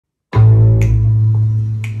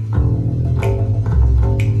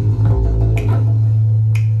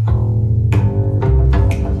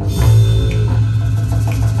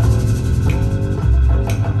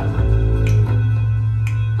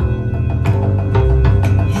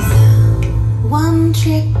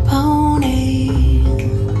one-trick pony.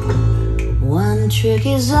 One trick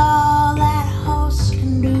is all that horse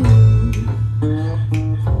can do.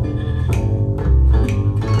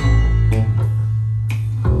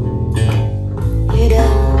 It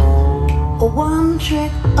a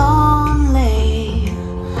one-trick only.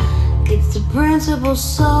 It's the principal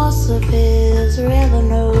source of his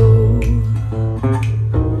revenue.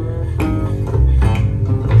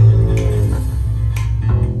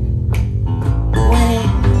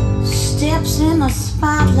 In the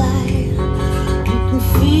spotlight, you can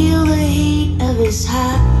feel the heat of his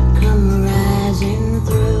heart come rising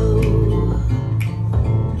through.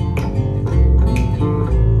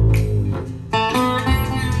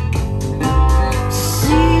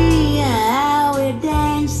 See how he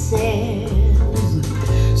dances,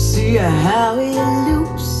 see how he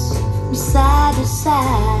loops from side to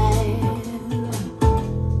side.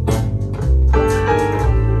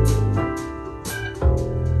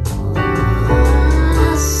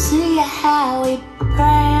 How he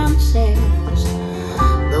prances,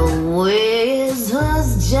 the way his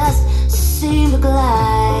hooves just seem to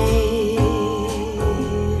glide.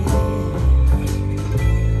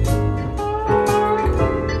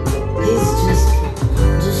 He's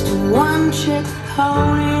just a one-trick pony.